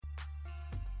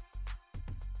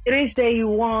It is day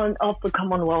one of the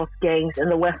Commonwealth Games in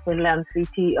the West Midlands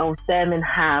city of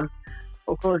Birmingham.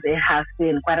 Of course, it has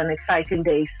been quite an exciting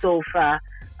day so far.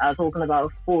 Talking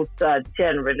about sports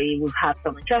generally, we've had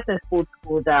some interesting sports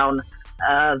go down.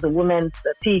 The women's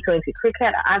T20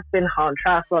 cricket has been on.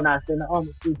 Triathlon has been on.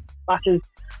 Matches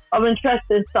of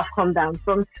interesting stuff come down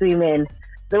from swimming.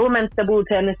 The women's table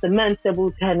tennis, the men's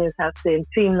table tennis has seen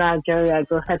Team Nigeria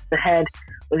go head to head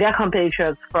with their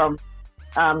compatriots from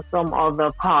some other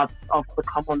parts of the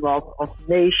Commonwealth of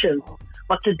Nations.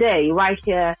 But today, right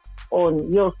here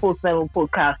on your Sports Level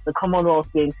podcast, the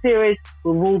Commonwealth Games series,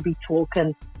 we will be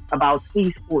talking about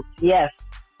esports. Yes,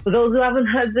 for those who haven't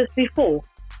heard this before,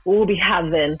 we will be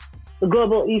having the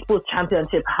Global Esports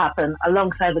Championship happen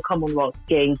alongside the Commonwealth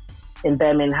Games in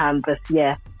Birmingham this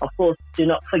year. Of course, do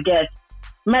not forget,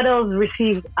 medals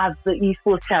received at the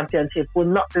Esports Championship will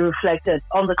not be reflected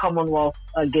on the Commonwealth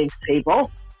Games table,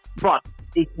 but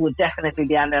it will definitely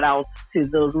be handed out to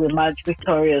those who emerge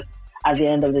victorious at the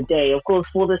end of the day. Of course,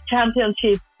 for this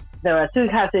championship, there are two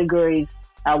categories.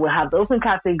 We have the open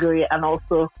category and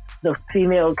also the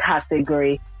female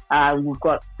category. We've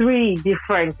got three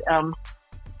different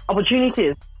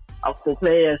opportunities of the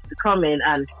players to come in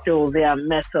and show their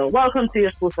mettle. Welcome to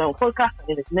your Sports Level podcast. My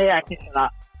name is Naya Kishana.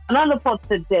 And on the pod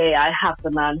today, I have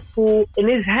the man who, in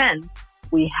his hand,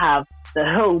 we have the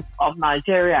hope of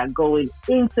Nigeria going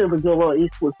into the Global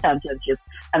Esports Championship,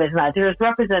 and is Nigeria's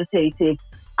representative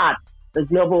at the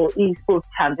Global Esports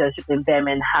Championship in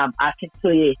Birmingham,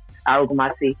 Akintoye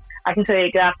Arugumasi. Akintoye,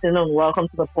 good afternoon. Welcome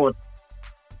to the pod.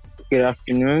 Good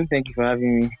afternoon. Thank you for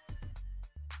having me.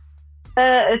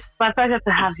 It's my pleasure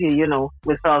to have you,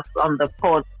 with us on the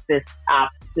pod this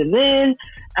afternoon.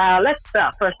 Let's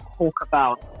first talk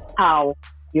about how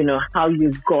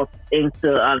you got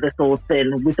into this whole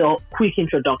thing with a quick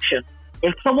introduction.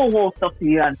 If someone walks up to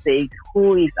you and says,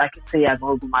 "Who is Akintoye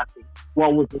Arugumasi?"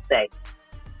 what would you say?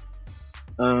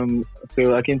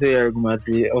 So Akintoye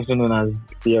Arugumasi, also known as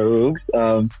the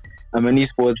Arugs. I'm an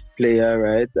esports player,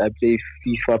 right? I play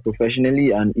FIFA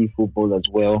professionally and eFootball as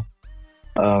well.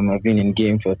 I've been in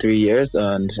game for 3 years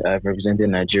and I've represented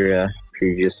Nigeria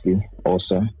previously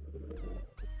also.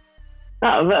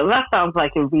 That sounds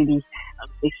like a really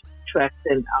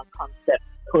interesting concept,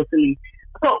 totally.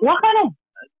 So what kind of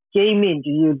gaming do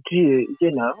you do?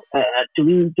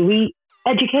 Do we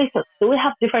educate us? Do we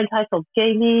have different types of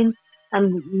gaming?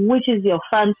 And which is your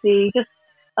fancy? Just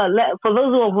for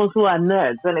those of us who are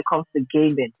nerds when it comes to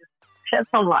gaming, just shed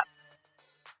some light.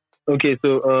 Okay,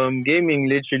 so gaming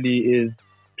literally is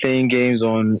playing games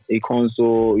on a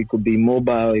console. It could be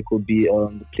mobile, it could be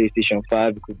on the PlayStation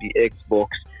 5, it could be Xbox.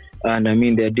 And I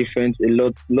mean, there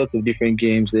are lots of different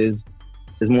games. There's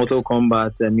Mortal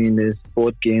Kombat. I mean, there's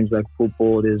sport games like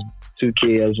football. There's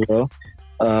 2K as well.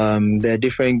 There are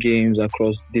different games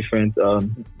across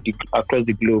across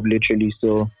the globe, literally.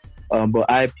 So, but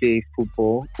I play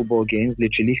football games,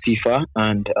 literally FIFA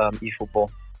and eFootball.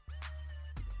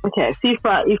 Okay,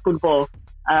 FIFA, eFootball.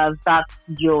 That's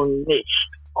your niche.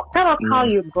 Tell us how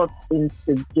you got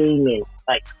into gaming.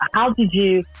 Like, how did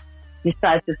you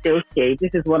decide to say, okay, this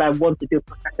is what I want to do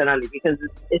professionally? Because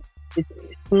it's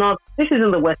not. This is in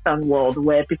the Western world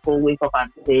where people wake up and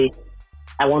say,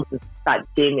 I want to start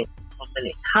gaming.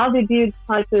 How did you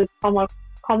decide to come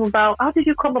about? How did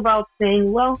you come about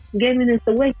saying, well, gaming is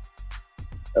the way?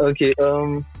 Okay,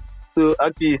 so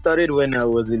actually it started when I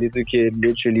was a little kid,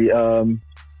 literally.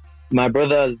 My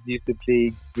brothers used to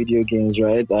play video games,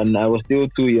 right? And I was still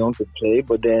too young to play,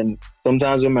 but then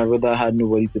sometimes when my brother had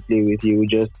nobody to play with, he would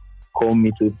just call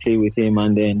me to play with him,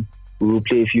 and then we would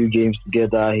play a few games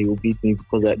together. He would beat me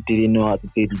because I didn't know how to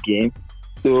play the game.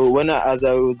 So as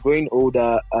I was growing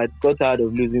older, I got tired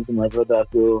of losing to my brother.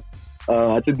 So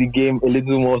I took the game a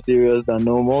little more serious than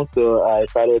normal. So I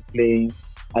started playing.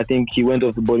 I think he went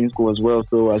off to boarding school as well.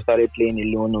 So I started playing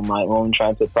alone on my own,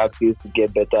 trying to practice to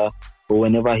get better for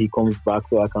whenever he comes back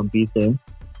so I can beat him.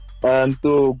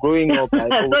 So growing up...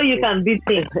 so you can beat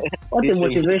him. What a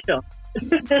motivation.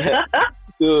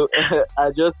 So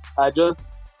I just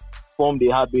formed the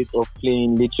habit of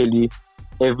playing literally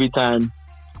every time.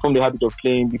 From the habit of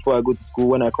playing before I go to school.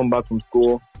 When I come back from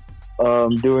school,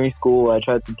 during school, I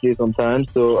try to play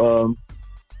sometimes. So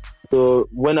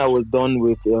when I was done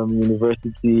with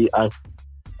university,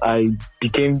 I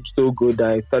became so good that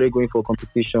I started going for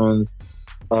competitions,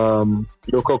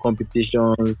 local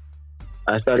competitions.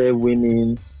 I started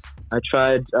winning. I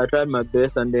tried my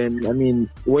best, and then I mean,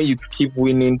 when you keep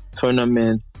winning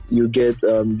tournaments, you get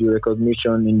the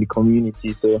recognition in the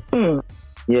community. So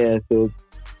yeah, so.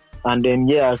 And then,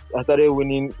 I started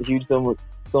winning huge sums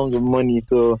of money.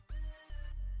 So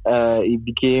it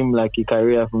became like a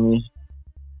career for me.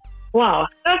 Wow,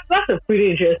 that's a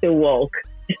pretty interesting walk.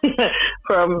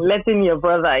 From letting your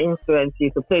brother influence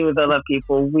you to play with other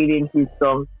people, winning his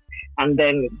songs, and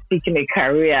then picking a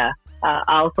career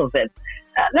out of it.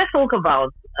 Let's talk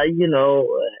about,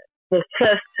 the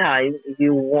first time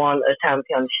you won a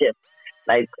championship,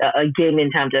 like a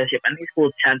gaming championship, an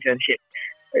esports championship.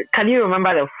 Can you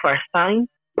remember the first time?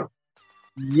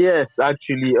 Yes,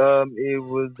 actually, it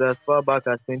was as far back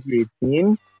as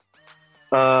 2018.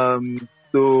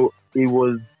 So it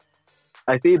was.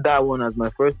 I say that one as my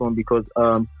first one because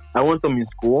I won some in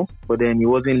school, but then it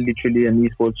wasn't literally an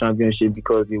esports championship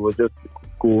because it was just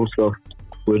school stuff.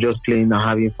 We were just playing and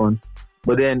having fun.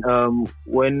 But then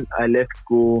when I left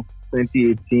school,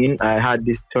 2018, I had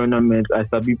this tournament. I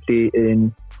started play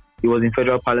in. It was in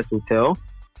Federal Palace Hotel.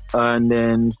 And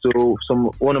then, so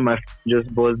one of my friends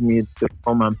just buzzed me to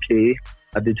come and play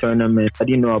at the tournament. I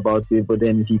didn't know about it, but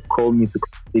then he called me to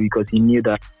play because he knew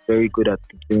that I'm very good at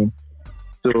playing.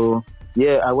 So,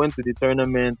 yeah, I went to the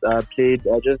tournament. I played.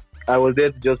 I was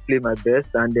there to just play my best.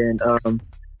 And then,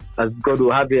 as God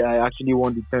will have it, I actually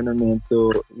won the tournament.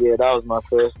 So, yeah, that was my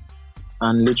first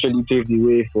and literally paved the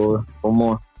way for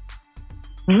more.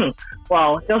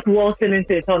 Wow, just walking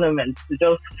into a tournament to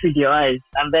just feed your eyes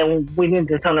and then winning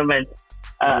the tournament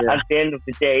at the end of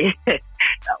the day.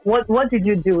 What did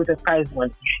you do with the prize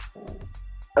money?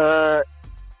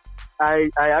 I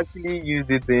actually used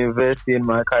it to invest in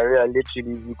my career,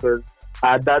 literally, because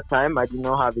at that time I did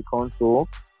not have a console.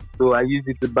 So I used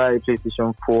it to buy a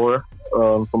PlayStation 4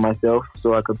 for myself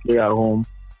so I could play at home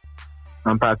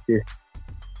and practice.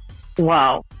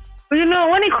 Wow.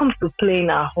 When it comes to playing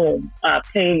at home,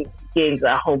 playing games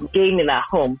at home, gaming at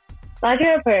home,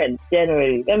 Nigerian parents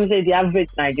generally, let me say the average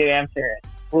Nigerian parent,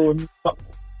 will not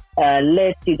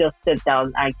let you just sit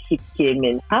down and keep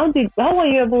gaming. How were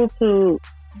you able to,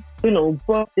 bring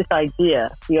this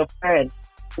idea to your parents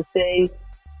to say,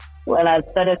 well, I've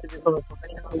started to become a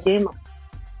professional gamer?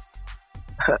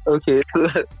 Okay,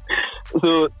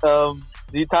 so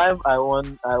the time I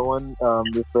won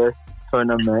the first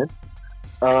tournament.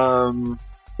 So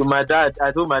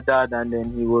I told my dad, and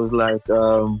then he was like,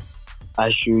 I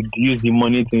should use the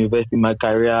money to invest in my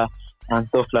career and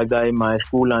stuff like that, in my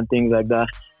school and things like that.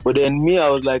 But then me, I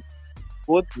was like,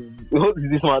 what is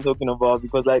this man talking about?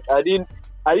 Because like I didn't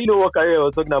know what career I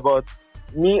was talking about.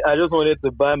 Me, I just wanted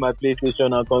to buy my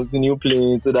PlayStation and continue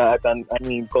playing so that I can,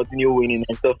 continue winning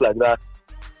and stuff like that.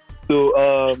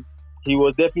 So he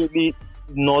was definitely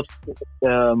not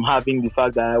having the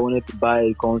fact that I wanted to buy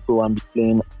a console and be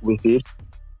playing with it.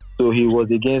 So he was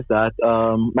against that.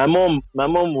 My mom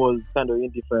was kind of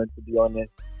indifferent, to be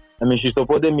honest. She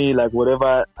supported me, like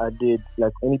whatever I did,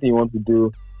 like anything you want to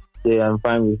do, yeah, I'm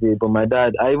fine with it. But my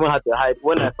dad, I even had to hide.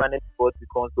 When I finally bought the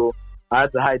console, I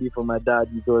had to hide it from my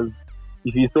dad because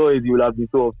if he saw it, he would have been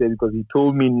so upset because he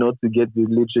told me not to get it,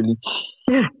 literally.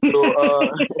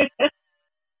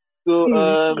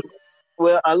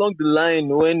 Well, along the line,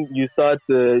 when you start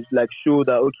to show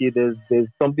that okay, there's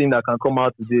something that can come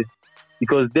out of this,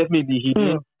 because definitely he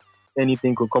didn't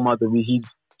anything could come out of it.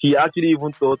 He actually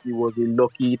even thought it was a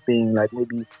lucky thing, like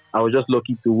maybe I was just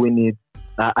lucky to win it.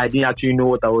 I didn't actually know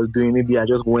what I was doing. Maybe I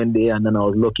just went there and then I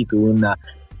was lucky to win that.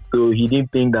 So he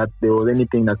didn't think that there was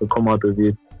anything that could come out of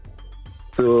it.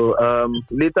 So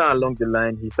later along the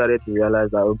line, he started to realize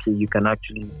that okay, you can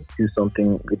actually do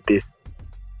something with this.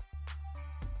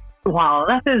 Wow,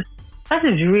 that is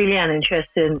really an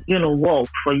interesting, walk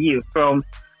for you from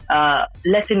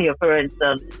letting your parents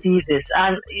see this,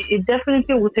 and it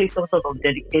definitely will take some sort of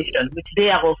dedication, which they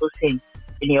have also seen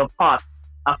in your part,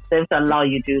 for them to allow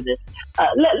you to do this.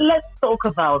 Let's talk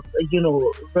about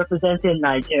representing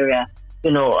Nigeria.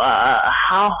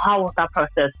 How was that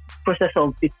process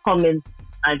of becoming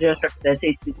Nigeria's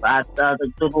representative at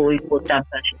the Global Esports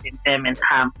Championship in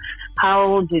Birmingham?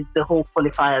 How did the whole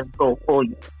qualifiers go for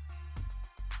you?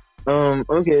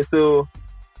 Okay, so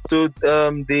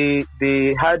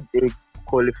they had a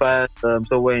qualifier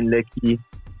somewhere in Lekki.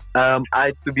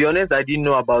 To be honest, I didn't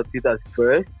know about it at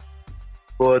first,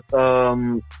 but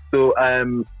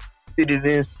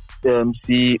Citizens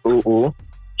COO,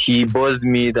 he buzzed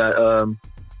me that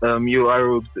you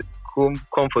Arabs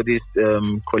come for these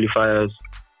qualifiers,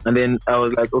 and then I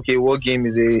was like, okay, what game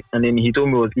is it? And then he told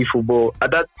me it was eFootball.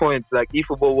 At that point,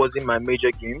 eFootball wasn't my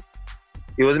major game.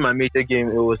 It wasn't my major game.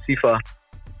 It was FIFA.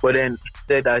 But then he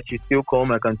said I should still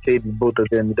come. I can play with both of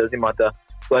them. It doesn't matter.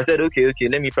 So I said, okay,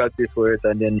 let me practice for it,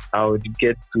 and then I'll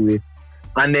get to it.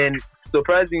 And then,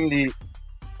 surprisingly,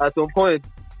 at some point,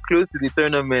 close to the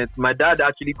tournament, my dad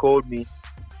actually called me,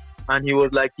 and he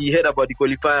was like, he heard about the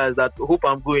qualifiers that hope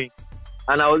I'm going.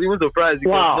 And I was even surprised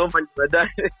because normally my dad,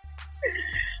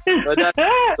 But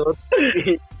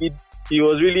he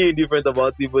was really indifferent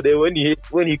about it. But then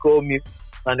when he called me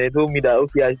and they told me that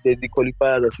okay, there's the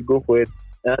qualifiers, I should go for it.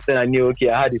 And then I knew okay,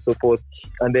 I had the support.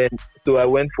 And then so I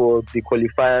went for the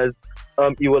qualifiers.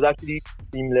 It was actually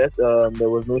seamless. There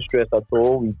was no stress at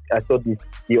all. I saw the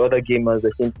other gamers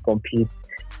that came to compete.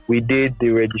 We did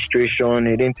the registration.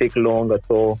 It didn't take long at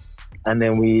all. And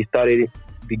then we started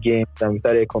the games and we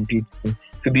started competing.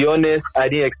 To be honest, I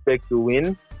didn't expect to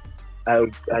win.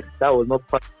 That was not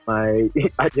part of my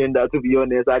agenda, to be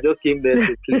honest. I just came there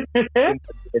to play. I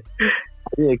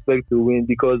didn't expect to win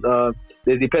because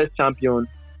there's the PES champion.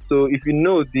 So if you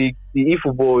know, the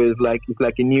eFootball is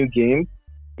it's a new game.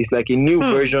 It's like a new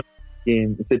version of the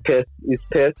game. It's a PES. It's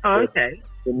PES. Oh, okay.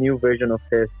 The new version of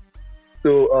PES.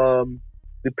 So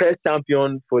the PES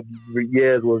champion for the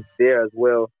years was there as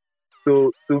well.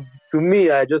 So to me,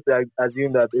 I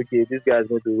assumed that okay, this guy is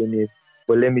going to win it,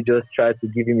 but let me just try to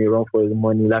give him a run for his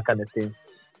money, that kind of thing.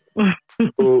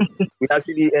 So we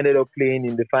actually ended up playing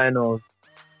in the finals,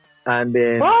 and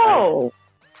then wow,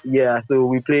 so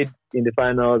we played in the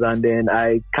finals, and then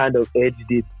I kind of edged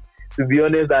it. To be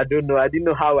honest, I didn't know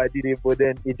how I did it, but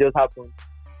then it just happened,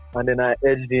 and then I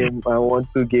edged him. I won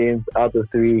 2 games out of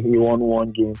 3. He won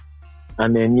 1 game,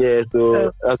 and then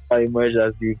so that's how I emerged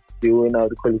as the winner of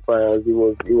the qualifiers.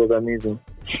 It was amazing.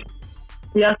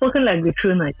 You are talking like the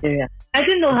true Nigeria. I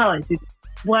didn't know how I did it.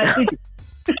 Well, I did it.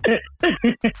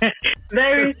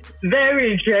 Very,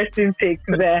 very interesting take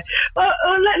there.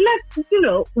 Let's,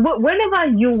 whenever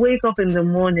you wake up in the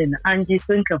morning and you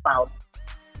think about,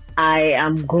 I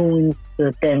am going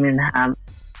to Birmingham,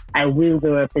 I will be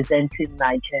representing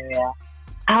Nigeria,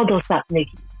 how does that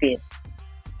make you feel?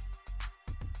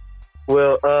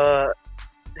 Well,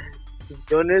 to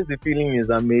be honest, the feeling is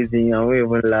amazing. I won't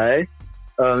even lie.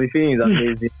 The feeling is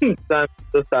amazing. I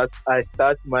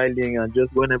start smiling, and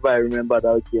just whenever I remember that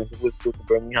okay, I'm supposed to go to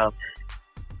Birmingham,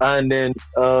 and then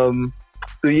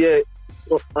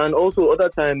and also other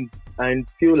times I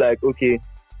feel like okay,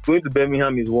 going to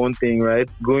Birmingham is one thing, right?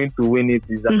 Going to win it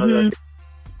is another thing.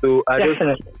 So I just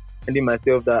telling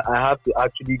myself that I have to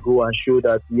actually go and show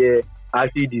that I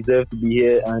actually deserve to be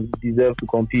here and deserve to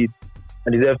compete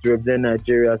and deserve to represent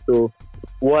Nigeria. So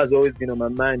what has always been on my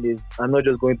mind is I'm not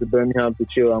just going to Birmingham to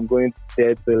chill. I'm going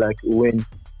there to win.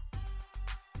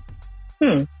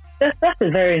 That's a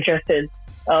very interesting,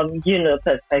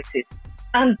 perspective.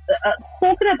 And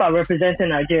talking about representing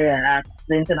Nigeria at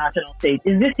the international stage,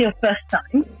 is this your first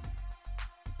time?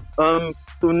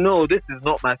 So no, this is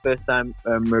not my first time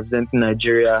representing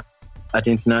Nigeria at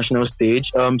the international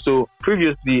stage. So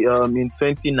previously, in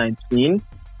 2019.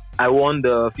 I won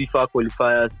the FIFA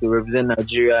qualifiers to represent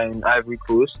Nigeria in Ivory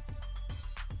Coast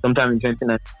sometime in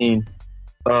 2019,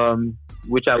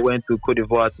 which I went to Cote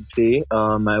d'Ivoire to play.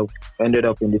 I ended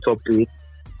up in the top 8.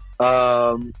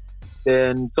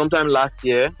 Then sometime last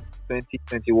year,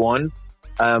 2021,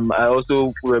 I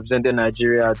also represented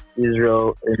Nigeria at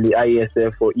Israel in the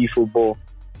IESF for eFootball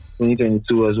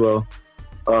 2022 as well.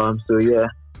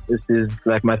 This is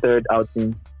like my 3rd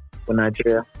outing for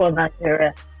Nigeria.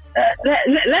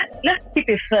 Let's keep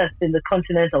it first in the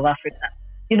continent of Africa.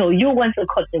 You went to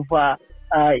Cote d'Ivoire.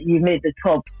 You made the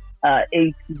top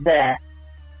 8 there.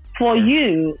 For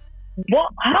you,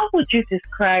 how would you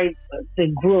describe the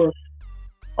growth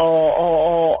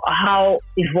or how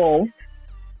evolved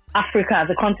Africa as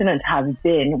a continent has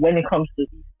been when it comes to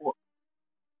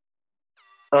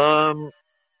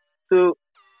esports?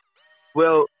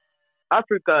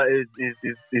 Africa is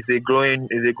a growing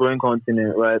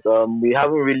continent, right? We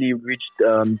haven't really reached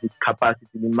the capacity,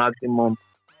 the maximum,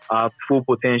 full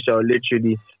potential,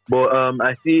 literally. But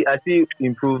I see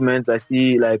improvements. I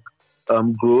see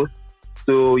growth.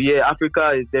 So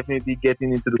Africa is definitely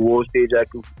getting into the world stage.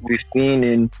 Like we've seen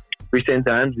in recent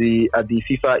times, at the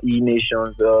FIFA E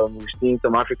Nations, we've seen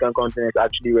some African continents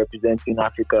actually representing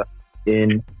Africa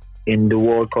in the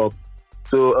World Cup.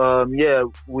 So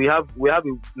we have a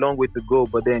long way to go,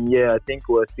 but then I think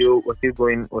we're still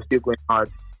going hard,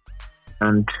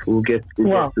 and we'll get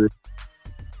to it.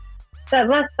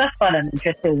 That's quite an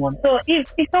interesting one. So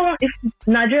if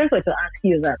Nigerians were to ask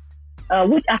you that,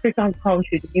 which African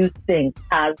country do you think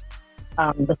has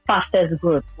the fastest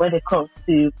growth when it comes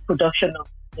to production of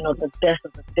the best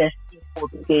of the best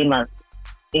esports gamers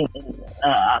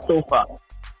so far?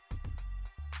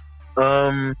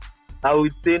 I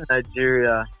would say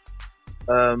Nigeria.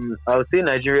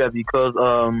 Because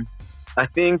I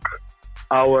think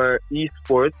our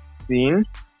esports scene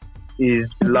is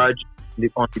large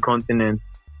on the continent.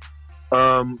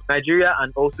 Nigeria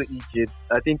and also Egypt.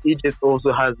 I think Egypt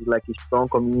also has a strong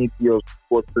community of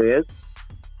sports players.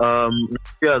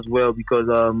 Nigeria as well, because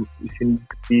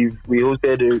we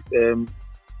hosted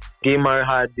Gamer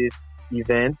had this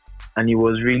event, and it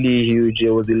was really huge.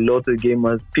 There was a lot of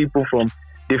gamers, people from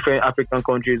different African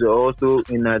countries were also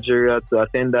in Nigeria to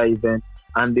attend that event,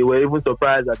 and they were even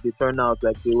surprised at the turnout.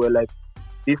 Like they were like,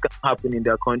 this can happen in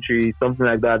their country, something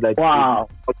like that. Like, wow,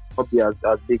 it not be as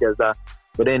big as that.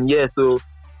 But then, yeah, so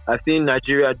I've seen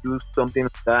Nigeria do something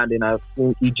like that, and then I've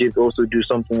seen Egypt also do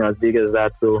something as big as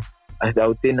that. So I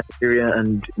would say Nigeria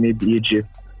and maybe Egypt.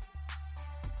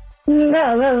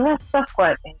 Yeah, that's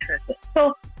quite interesting.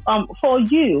 So, for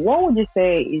you, what would you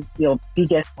say is your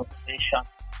biggest motivation?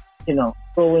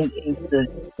 Going into the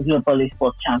Global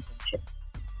Esports Championship.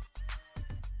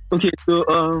 Okay, so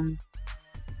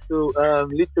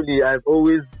literally, I've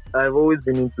always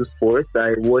been into sports.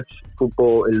 I watch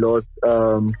football a lot. I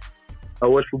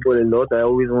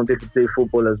always wanted to play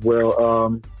football as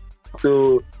well.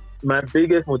 So my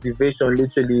biggest motivation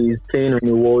literally is playing on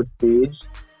a world stage,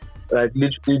 like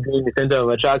literally being the center of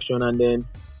attraction, and then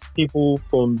people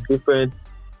from different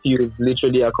fields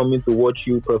literally are coming to watch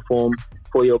you perform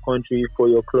for your country, for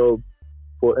your club,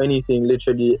 for anything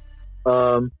literally.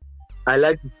 I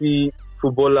like to see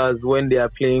footballers when they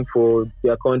are playing for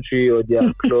their country or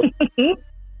their club,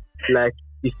 like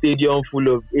the stadium full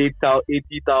of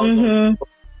 80,000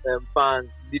 fans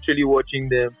literally watching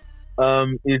them.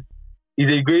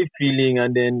 It's a great feeling,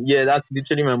 and then that's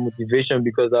literally my motivation,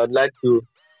 because I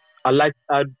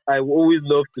always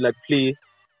love to like play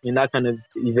in that kind of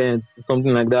event,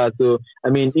 something like that. So I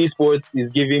mean, esports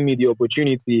is giving me the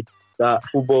opportunity that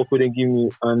football couldn't give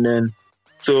me, and then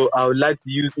so I would like to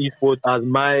use esports as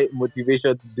my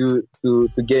motivation to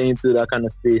get into that kind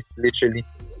of space, literally.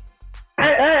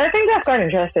 I think that's quite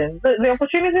interesting. The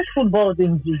opportunities football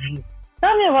didn't give you.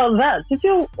 Tell me about that. Did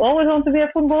you always want to be a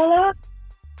footballer?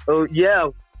 Oh yeah.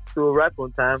 So right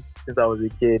from time since I was a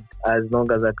kid, as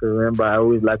long as I can remember, I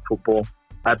always liked football.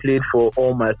 I played for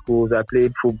all my schools. I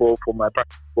played football for my primary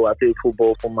school. I played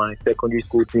football for my secondary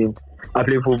school team. I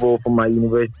played football for my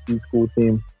university school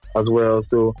team as well.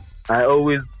 So I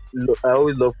always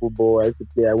love football. I used to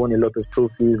play. I won a lot of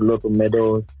trophies, a lot of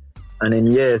medals, and then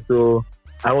so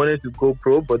I wanted to go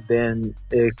pro, but then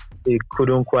it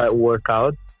couldn't quite work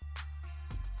out.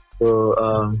 So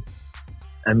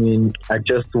I mean, I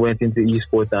just went into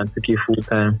esports and took it full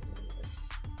time.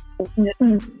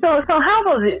 So how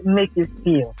does it make you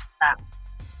feel?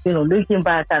 Looking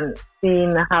back and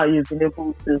seeing how you've been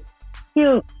able to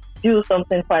still do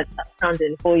something quite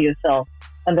outstanding for yourself,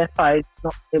 and despite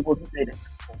not able to play it.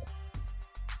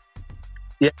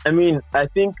 Yeah, I mean, I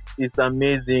think it's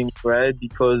amazing, right?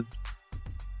 Because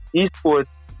esports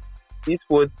is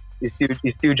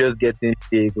still just getting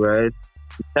big, right?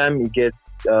 The time it gets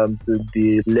to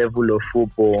the level of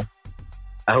football,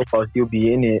 I hope I'll still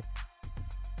be in it.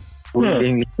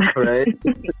 Winning, right?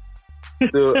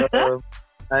 So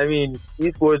I mean,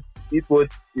 esports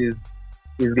is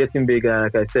getting bigger,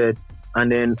 like I said,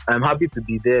 and then I'm happy to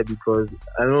be there, because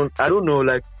I don't know,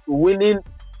 like winning,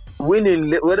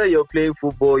 whether you're playing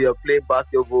football, you're playing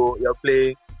basketball, you're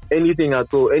playing anything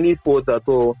at all, any sports at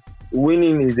all,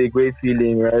 winning is a great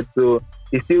feeling, right? So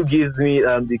it still gives me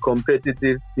the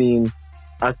competitive scene.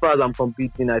 As far as I'm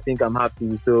competing, I think I'm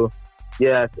happy. So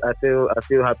yeah, I feel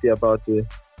happy about it.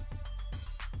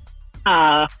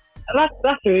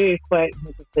 That's really quite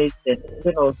motivating,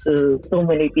 to so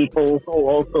many people who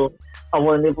also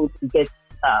are unable to get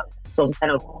some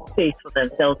kind of space for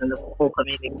themselves in the football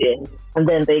community, and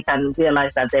then they can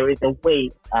realize that there is a way.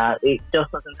 It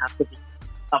just doesn't have to be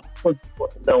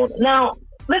football. Now,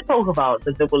 let's talk about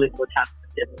the Global Esports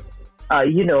Championship.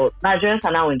 Nigerians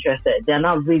are now interested. They're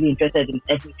not really interested in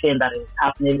everything that is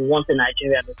happening once in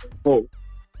Nigeria is involved.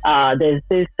 There's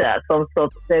this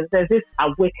there's this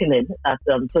awakening that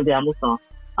Toby Amusan,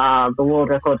 the world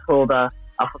record holder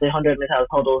for the 100 meters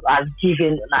hurdles, has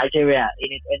given Nigeria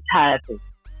in its entirety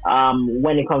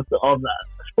when it comes to other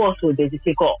sports. We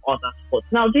basically call other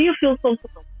sports. Now, do you feel some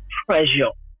sort of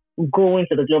pressure going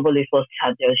to the Global Esports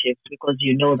Championship, because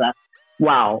you know that,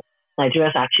 wow,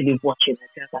 Nigeria's actually watching,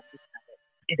 Nigeria's actually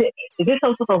is it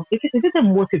some sort of, is it a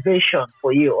motivation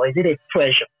for you, or is it a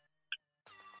pressure?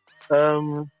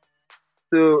 So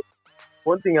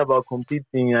one thing about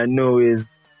competing, I know, is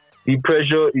the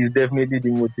pressure is definitely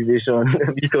the motivation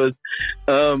because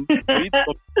for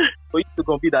you to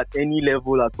compete at any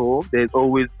level at all, there's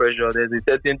always pressure. There's a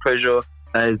certain pressure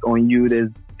that is on you.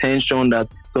 There's tension that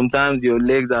sometimes your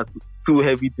legs are too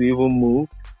heavy to even move.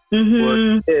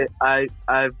 Mm-hmm. But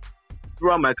I've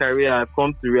throughout my career, I've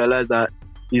come to realize that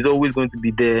it's always going to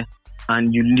be there,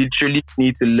 and you literally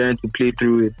need to learn to play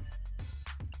through it.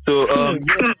 So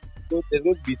there's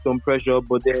going to be some pressure,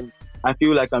 but then I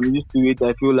feel like I'm used to it.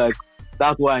 I feel like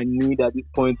that's what I need at this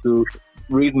point to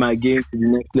raise my game to the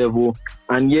next level.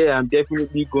 And yeah, I'm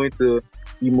definitely going to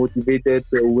be motivated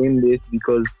to win this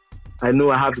because I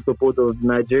know I have the support of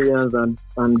Nigerians and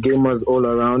gamers all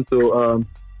around. So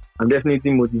I'm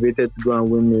definitely motivated to go and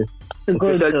win this. To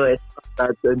go to it.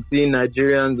 I'm seeing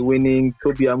Nigerians winning,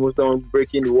 Toby Amusan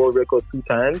breaking the world record 2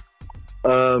 times.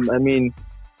 I mean,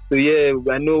 so yeah,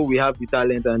 I know we have the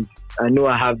talent, and I know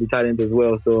I have the talent as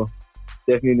well. So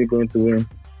definitely going to win.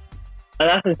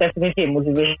 That is definitely a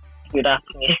motivation. You'd ask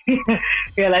me,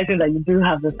 realizing that you do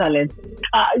have the talent.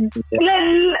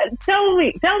 Tell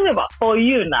me about for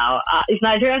you now. If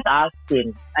Nigerians are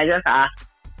asking, I just ask,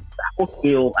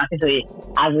 okay, I can say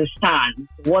as a stand,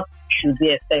 what should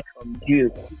they expect from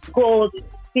you? What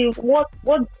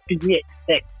do we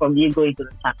expect from you going to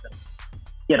the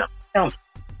champion? Tell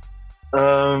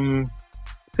me.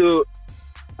 So,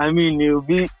 I mean, it'll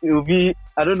be.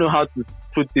 I don't know how to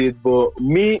put it, but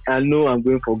me, I know I'm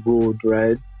going for gold,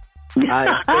 right? Okay. I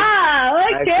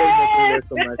expect nothing less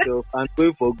for myself. I'm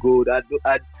going for gold.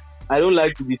 I don't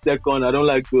like to be second. I don't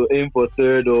like to aim for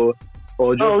third or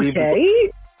just okay.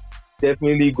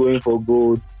 Definitely going for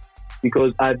gold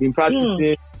because I've been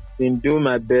practicing, been doing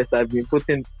my best. I've been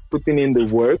putting in the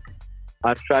work.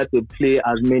 I've tried to play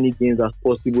as many games as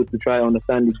possible to try to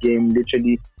understand the game.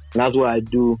 Literally, and that's what I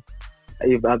do.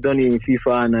 I've done it in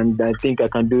FIFA, and I think I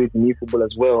can do it in eFootball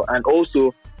as well. And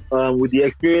also, with the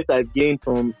experience I've gained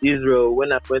from Israel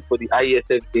when I went for the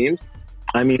IESF games,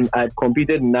 I mean, I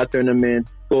competed in that tournament,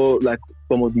 saw like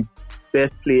some of the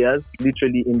best players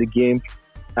literally in the game.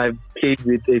 I've played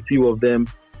with a few of them.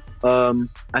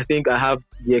 I think I have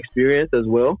the experience as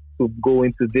well to go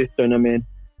into this tournament,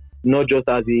 not just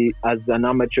as an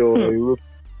amateur or a rookie.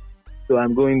 So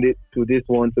I'm going to this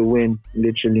one to win,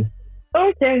 literally.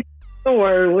 Okay. Don't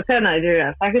worry, we'll tell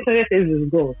Nigeria. Pakistan is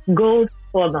gold. Gold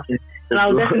for nothing. And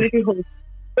I'll definitely hold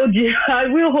you. I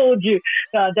will hold you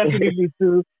definitely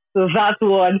to that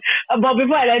one. But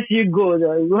before I let you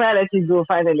go,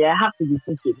 finally, I have to be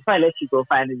thinking. Before I let you go,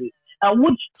 finally,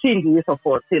 which team do you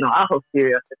support? Out of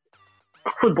curiosity.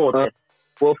 Football team.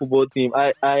 What football team?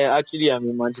 I actually am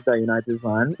a Manchester United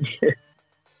fan.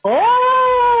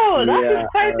 Oh, that is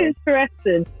quite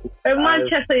interesting. A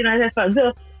Manchester United fan.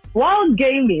 So, while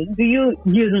gaming, do you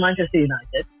use Manchester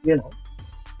United?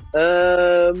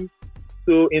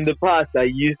 So in the past, I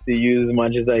used to use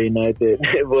Manchester United,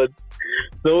 but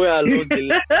somewhere along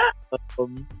the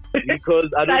line, because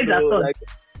I don't know like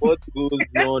what goes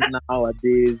on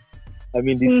nowadays. I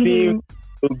mean, the team is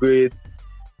so great.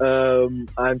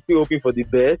 I'm still hoping for the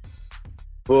best,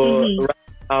 but right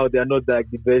now they're not like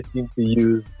the best team to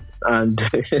use. And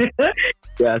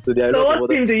yeah, so they're. So what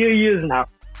team do you use now?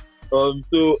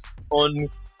 So on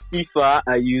FIFA,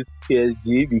 I use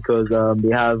PSG because they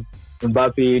have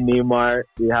Mbappe, Neymar,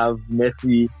 they have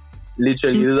Messi.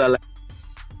 Literally, those are like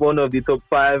one of the top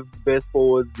 5 best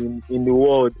forwards in the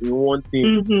world in one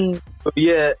team. So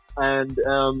yeah, and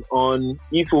on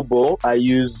eFootball, I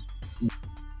use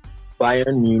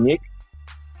Bayern Munich.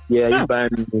 Yeah, I use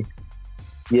Bayern Munich.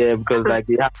 Yeah, because like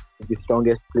they have the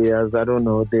strongest players. I don't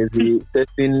know. There's a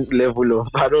certain level of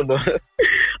I don't know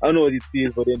what it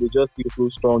is, but then they just feel so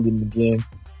strong in the game.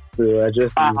 So I just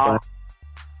use that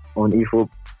on eFootball.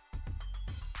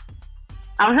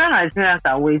 I'm sure Nigerians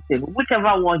are waiting.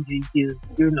 Whichever one you use,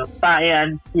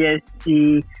 Bayern,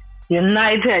 PSG,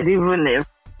 United, even if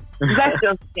you guys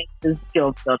just get this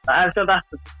job done. I'm sure that's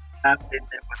the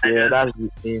thing. Yeah, that's the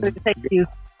thing. So thank you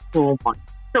so much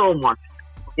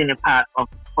for being a part of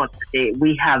for today.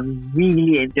 We have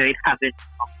really enjoyed having this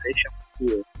conversation with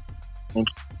you. Thank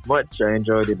you so much. I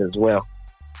enjoyed it as well.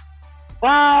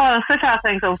 Well, special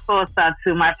thanks, of course,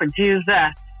 to my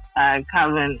producer,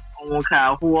 Calvin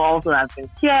Onwuka, who also has been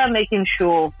here making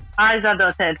sure I's are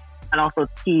dotted and also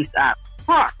T's are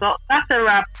crossed. So that's a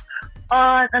wrap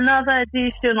on another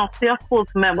edition of the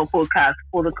Sports Memo podcast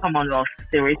for the Commonwealth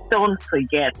Series. Don't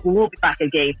forget, we will be back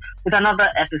again with another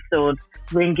episode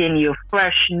bringing you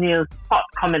fresh news, hot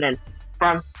comments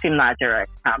from Team Nigeria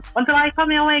camp. Until I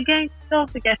come your way again, don't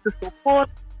forget to support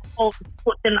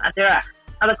Team Nigeria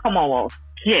at the Commonwealth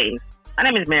Games. My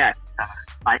name is Mira.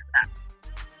 Bye for now.